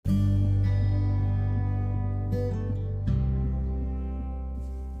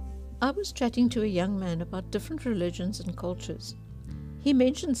I was chatting to a young man about different religions and cultures. He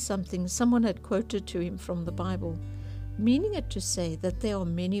mentioned something someone had quoted to him from the Bible, meaning it to say that there are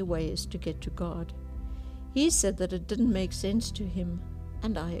many ways to get to God. He said that it didn't make sense to him,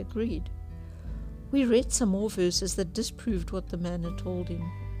 and I agreed. We read some more verses that disproved what the man had told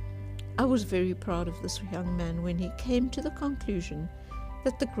him. I was very proud of this young man when he came to the conclusion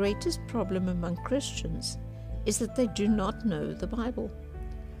that the greatest problem among Christians is that they do not know the Bible.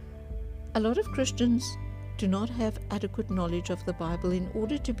 A lot of Christians do not have adequate knowledge of the Bible in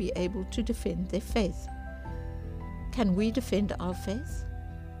order to be able to defend their faith. Can we defend our faith?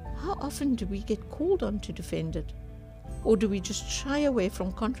 How often do we get called on to defend it? Or do we just shy away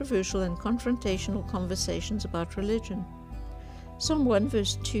from controversial and confrontational conversations about religion? Psalm 1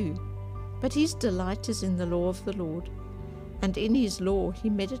 verse 2, "But his delight is in the law of the Lord, and in his law he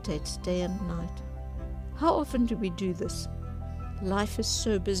meditates day and night." How often do we do this? Life is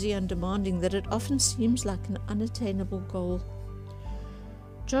so busy and demanding that it often seems like an unattainable goal.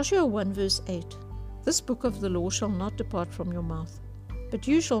 Joshua 1 verse 8, "This book of the law shall not depart from your mouth, but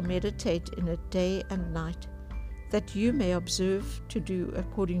you shall meditate in it day and night, that you may observe to do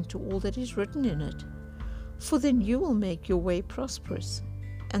according to all that is written in it. For then you will make your way prosperous,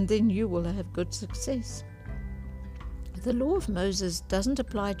 and then you will have good success." The law of Moses doesn't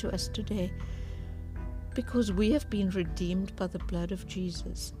apply to us today because we have been redeemed by the blood of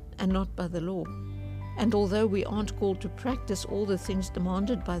Jesus and not by the law. And although we aren't called to practice all the things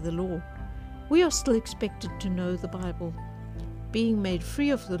demanded by the law, we are still expected to know the Bible. Being made free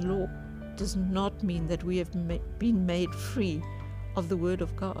of the law does not mean that we have been made free of the Word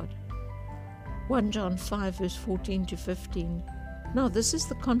of God. 1 John 5 verse 14 to 15. "Now this is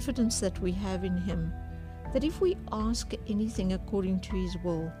the confidence that we have in Him, that if we ask anything according to His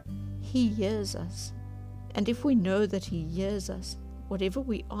will, He hears us. And if we know that He hears us, whatever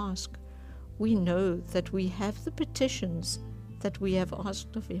we ask, we know that we have the petitions that we have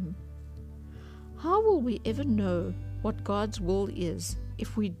asked of Him." How will we ever know what God's will is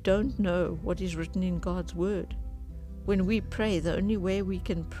if we don't know what is written in God's Word? When we pray, the only way we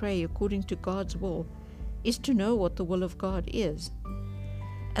can pray according to God's will is to know what the will of God is.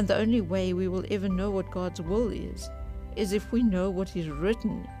 And the only way we will ever know what God's will is if we know what is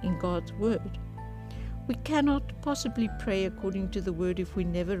written in God's Word. We cannot possibly pray according to the Word if we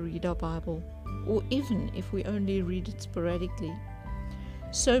never read our Bible, or even if we only read it sporadically.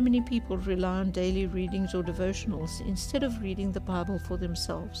 So many people rely on daily readings or devotionals instead of reading the Bible for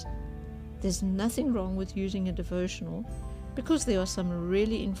themselves. There's nothing wrong with using a devotional because there are some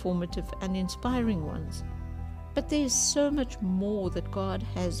really informative and inspiring ones. But there is so much more that God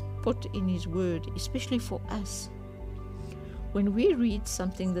has put in His Word, especially for us. When we read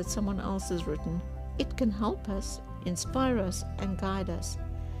something that someone else has written, it can help us, inspire us, and guide us.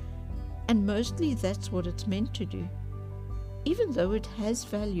 And mostly that's what it's meant to do. Even though it has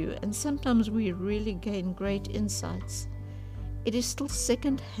value and sometimes we really gain great insights, it is still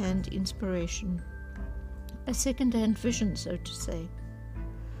second-hand inspiration, a second-hand vision, so to say.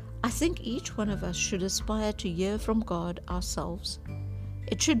 I think each one of us should aspire to hear from God ourselves.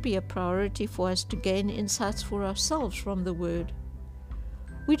 It should be a priority for us to gain insights for ourselves from the Word.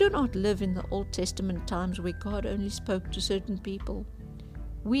 We do not live in the Old Testament times where God only spoke to certain people.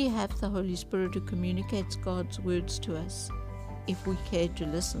 We have the Holy Spirit who communicates God's words to us, if we care to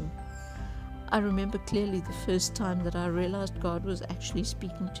listen. I remember clearly the first time that I realized God was actually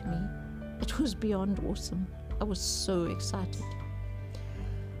speaking to me. It was beyond awesome. I was so excited.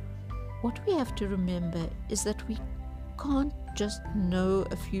 What we have to remember is that we can't just know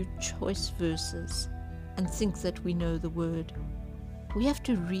a few choice verses and think that we know the Word. We have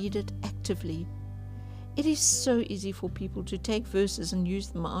to read it actively. It is so easy for people to take verses and use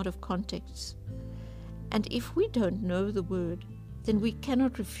them out of context. And if we don't know the Word, then we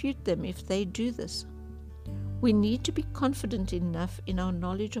cannot refute them if they do this. We need to be confident enough in our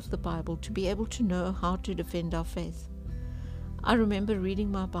knowledge of the Bible to be able to know how to defend our faith. I remember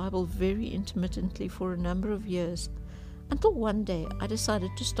reading my Bible very intermittently for a number of years, until one day I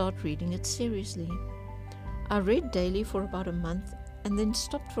decided to start reading it seriously. I read daily for about a month and then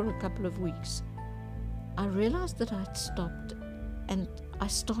stopped for a couple of weeks. I realized that I'd stopped and I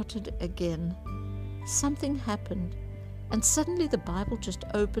started again. Something happened, and suddenly the Bible just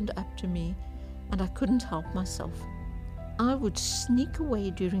opened up to me and I couldn't help myself. I would sneak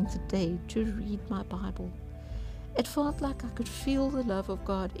away during the day to read my Bible. It felt like I could feel the love of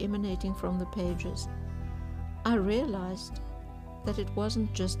God emanating from the pages. I realized that it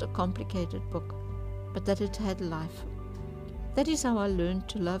wasn't just a complicated book, but that it had life. That is how I learned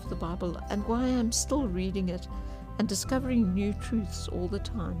to love the Bible and why I am still reading it and discovering new truths all the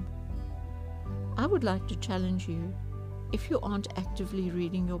time. I would like to challenge you, if you aren't actively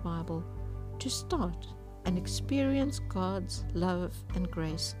reading your Bible, to start and experience God's love and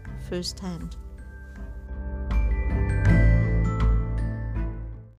grace firsthand.